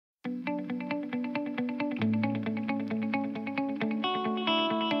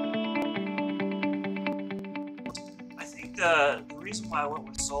the reason why I went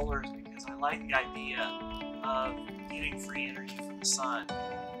with solar is because I like the idea of getting free energy from the sun,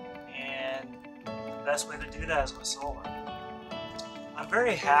 and the best way to do that is with solar. I'm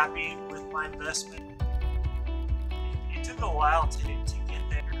very happy with my investment. It took a while to get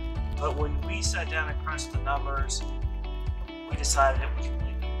there, but when we sat down and crunched the numbers, we decided it was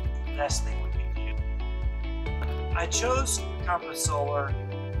really the best thing we could do. I chose Compass Solar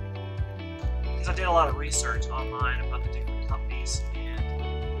because I did a lot of research online about the different companies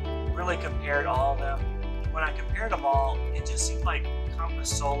and really compared all of them. When I compared them all, it just seemed like Compass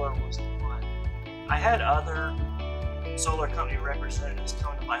Solar was the one. I had other solar company representatives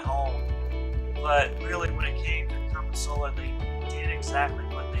come to my home, but really when it came to Compass Solar, they did exactly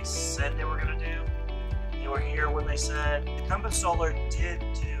what they said they were going to do. They were here when they said. Compass Solar did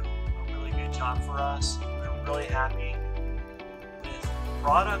do a really good job for us. We're really happy with the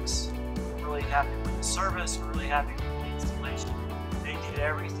products, we're really happy with the service, we're really happy with the installation. They did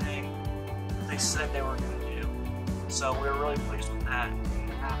everything they said they were going to do. So we're really pleased with that.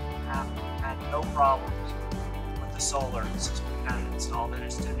 We have had no problems with the solar since we had it installed, and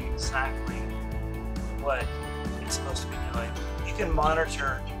it's doing exactly what it's supposed to be doing. You can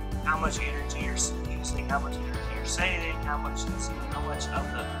monitor how much energy you're using, how much energy you're saving, how much of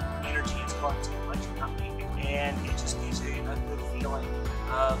the energy is going to the electric company, and it just gives you a good feeling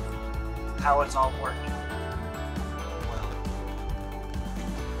of how it's all working well.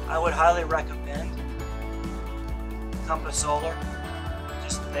 I would highly recommend Compass Solar,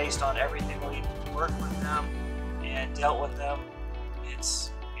 just based on everything we've worked with them and dealt with them.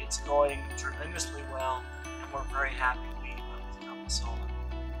 It's going tremendously well, and we're very happy we went with Testimonial.